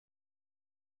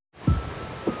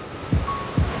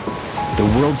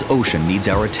The world's ocean needs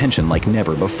our attention like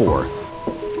never before.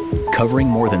 Covering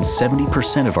more than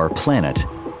 70% of our planet,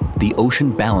 the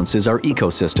ocean balances our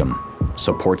ecosystem,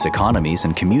 supports economies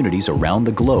and communities around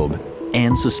the globe,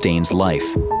 and sustains life.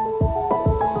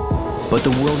 But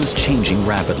the world is changing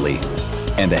rapidly,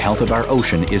 and the health of our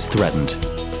ocean is threatened.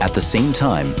 At the same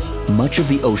time, much of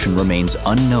the ocean remains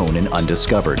unknown and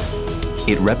undiscovered.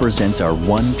 It represents our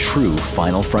one true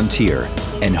final frontier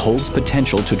and holds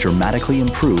potential to dramatically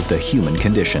improve the human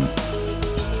condition.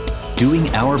 Doing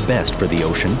our best for the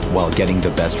ocean while getting the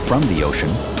best from the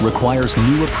ocean requires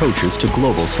new approaches to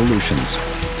global solutions.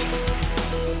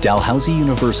 Dalhousie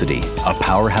University, a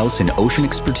powerhouse in ocean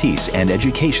expertise and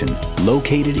education,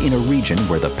 located in a region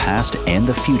where the past and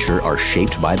the future are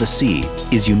shaped by the sea,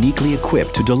 is uniquely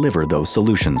equipped to deliver those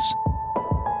solutions.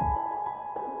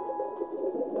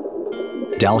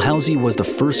 Dalhousie was the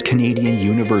first Canadian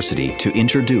university to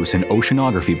introduce an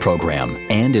oceanography program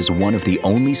and is one of the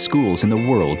only schools in the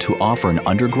world to offer an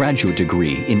undergraduate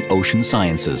degree in ocean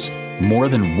sciences. More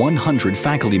than 100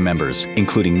 faculty members,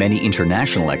 including many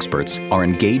international experts, are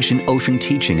engaged in ocean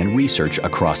teaching and research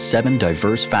across 7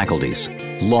 diverse faculties: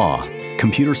 law,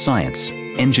 computer science,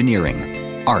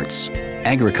 engineering, arts,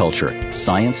 agriculture,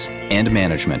 science, and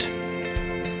management.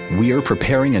 We are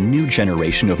preparing a new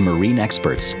generation of marine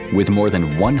experts with more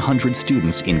than 100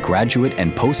 students in graduate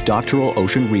and postdoctoral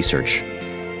ocean research.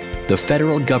 The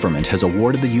federal government has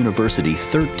awarded the university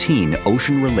 13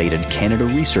 ocean-related Canada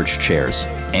Research Chairs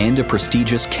and a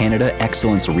prestigious Canada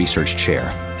Excellence Research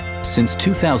Chair. Since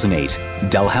 2008,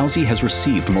 Dalhousie has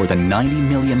received more than $90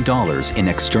 million in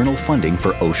external funding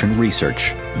for ocean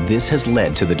research. This has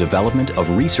led to the development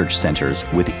of research centers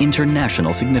with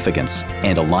international significance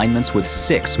and alignments with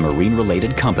 6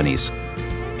 marine-related companies.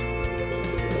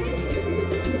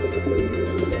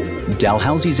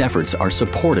 Dalhousie's efforts are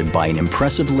supported by an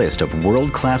impressive list of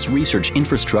world-class research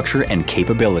infrastructure and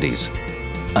capabilities.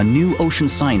 A new ocean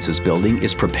sciences building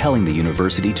is propelling the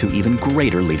university to even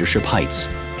greater leadership heights.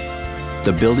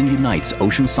 The building unites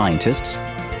ocean scientists,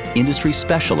 industry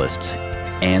specialists,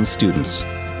 and students.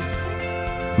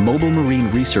 Mobile marine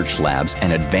research labs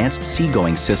and advanced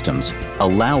seagoing systems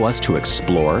allow us to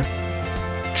explore,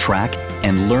 track,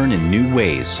 and learn in new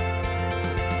ways.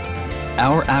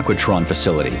 Our aquatron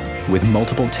facility, with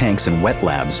multiple tanks and wet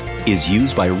labs, is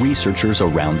used by researchers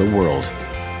around the world.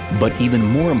 But even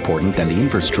more important than the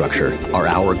infrastructure are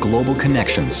our global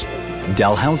connections.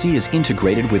 Dalhousie is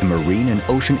integrated with marine and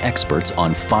ocean experts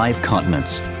on 5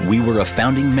 continents. We were a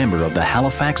founding member of the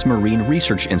Halifax Marine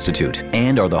Research Institute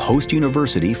and are the host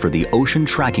university for the Ocean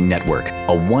Tracking Network,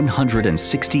 a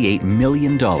 $168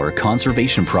 million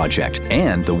conservation project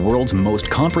and the world's most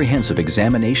comprehensive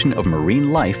examination of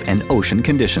marine life and ocean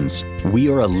conditions. We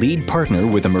are a lead partner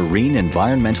with the Marine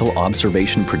Environmental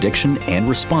Observation Prediction and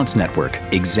Response Network,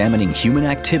 examining human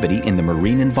activity in the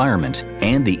marine environment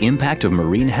and the impact of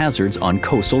marine hazards on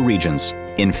coastal regions.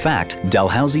 In fact,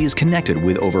 Dalhousie is connected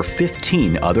with over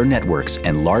 15 other networks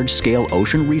and large-scale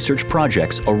ocean research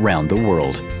projects around the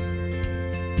world.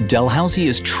 Dalhousie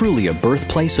is truly a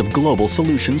birthplace of global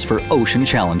solutions for ocean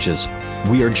challenges.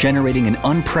 We are generating an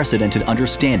unprecedented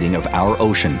understanding of our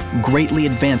ocean, greatly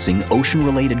advancing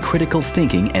ocean-related critical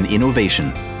thinking and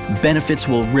innovation. Benefits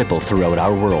will ripple throughout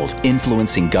our world,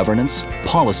 influencing governance,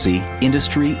 policy,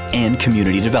 industry, and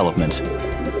community development.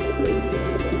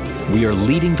 We are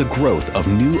leading the growth of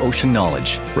new ocean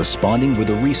knowledge, responding with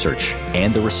the research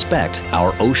and the respect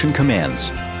our ocean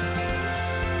commands.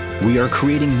 We are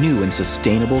creating new and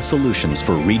sustainable solutions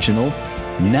for regional,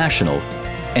 national,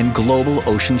 and global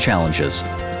ocean challenges.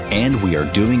 And we are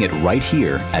doing it right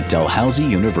here at Dalhousie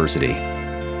University.